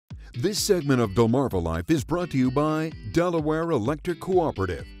This segment of Delmarva Life is brought to you by Delaware Electric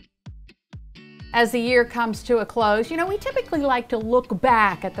Cooperative. As the year comes to a close, we typically like to look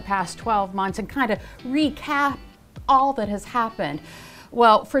back at the past 12 months and kind of recap all that has happened.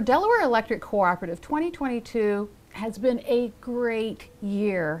 Well, for Delaware Electric Cooperative, 2022 has been a great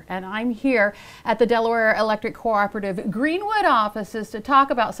year, and I'm here at the Delaware Electric Cooperative Greenwood offices to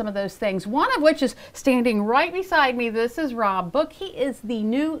talk about some of those things, one of which is standing right beside me. This is Rob Book. He is the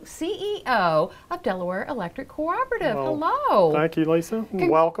new CEO of Delaware Electric Cooperative. Well, hello. Thank you, Lisa.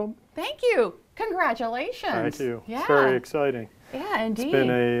 Welcome. Thank you. Congratulations. Thank you. Yeah. It's very exciting. Yeah, indeed. It's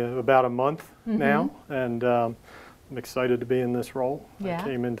been about a month now, and I'm excited to be in this role. Yeah. I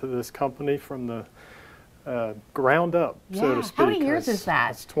came into this company from the ground up, so to speak. How many years is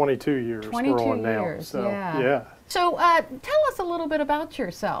that? It's 22 years 22 we're on years, now. So, yeah. So tell us a little bit about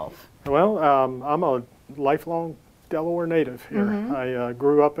yourself. Well, I'm a lifelong Delaware native here. I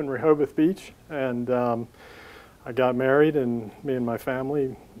grew up in Rehoboth Beach, and I got married, and me and my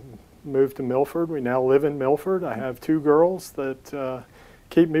family moved to Milford. We now live in Milford. I have two girls that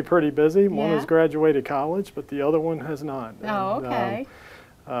keep me pretty busy. One has graduated college, but the other one has not. Oh, okay.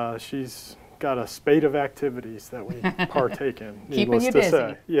 She's got a spate of activities that we partake in. Keeping you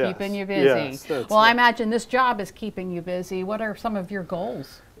busy. Yes. Keeping you busy. Yes, well, I imagine this job is keeping you busy. What are some of your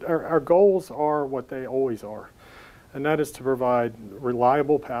goals? Our goals are what they always are, and that is to provide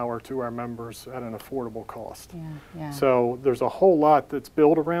reliable power to our members at an affordable cost. Yeah. So there's a whole lot that's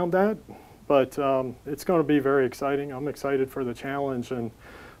built around that, but it's going to be very exciting. I'm excited for the challenge, and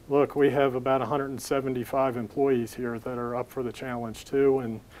look, we have about 175 employees here that are up for the challenge too,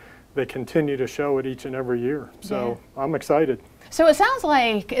 and they continue to show it each and every year. So I'm excited. So it sounds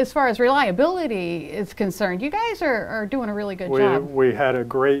like, as far as reliability is concerned, you guys are doing a really good job. We had a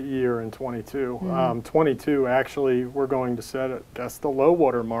great year in 22. 22, actually, we're going to set, that's the low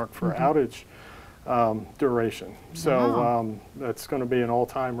water mark for outage duration. So that's going to be an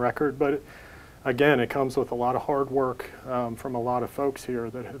all-time record. But again, it comes with a lot of hard work from a lot of folks here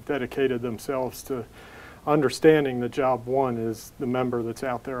that have dedicated themselves to understanding that job one is the member that's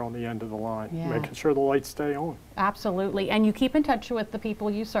out there on the end of the line, making sure the lights stay on. Absolutely, and you keep in touch with the people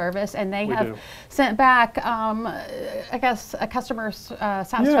you service, and they have sent back, I guess, a customer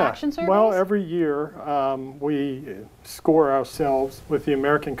satisfaction survey? Well, every year we score ourselves with the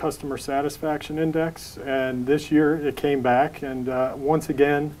American Customer Satisfaction Index, and this year it came back, and once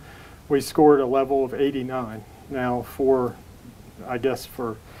again we scored a level of 89. Now, I guess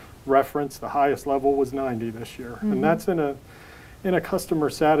for reference, the highest level was 90 this year, and that's in a customer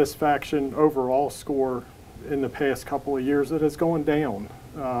satisfaction overall score in the past couple of years that has gone down.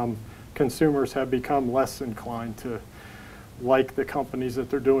 Consumers have become less inclined to like the companies that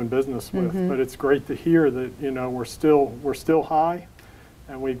they're doing business with, but it's great to hear that we're still high,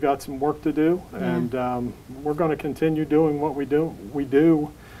 and we've got some work to do, and we're going to continue doing what we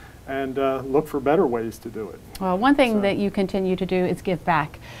do. And look for better ways to do it. Well, one thing that you continue to do is give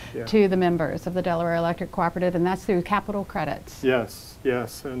back to the members of the Delaware Electric Cooperative, and that's through capital credits. Yes,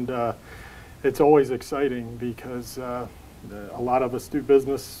 and it's always exciting because a lot of us do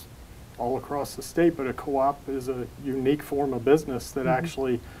business all across the state, but a co-op is a unique form of business that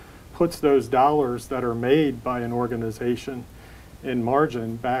actually puts those dollars that are made by an organization in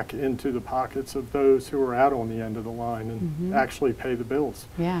margin back into the pockets of those who are out on the end of the line and actually pay the bills.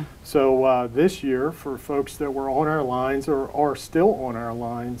 Yeah. So this year, for folks that were on our lines or are still on our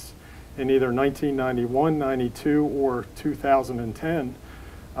lines in either 1991, 92, or 2010,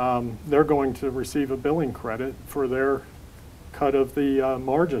 they're going to receive a billing credit for their cut of the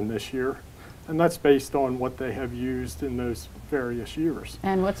margin this year. And that's based on what they have used in those various years.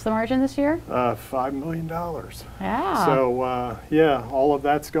 And what's the margin this year? $5 million. Yeah. So all of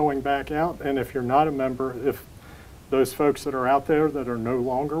that's going back out. And if you're not a member, if those folks that are out there that are no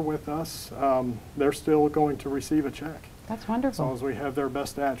longer with us, they're still going to receive a check. That's wonderful. As long as we have their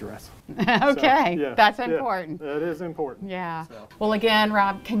best address. Okay, so, that's important. That is important. Yeah. So. Well, again,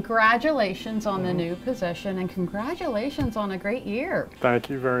 Rob, congratulations on the new position, and congratulations on a great year. Thank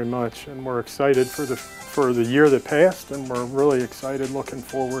you very much, and we're excited for the year that passed, and we're really excited looking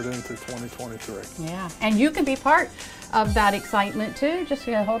forward into 2023. Yeah, and you can be part of that excitement too. Just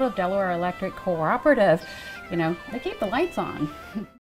get a hold of Delaware Electric Cooperative. They keep the lights on.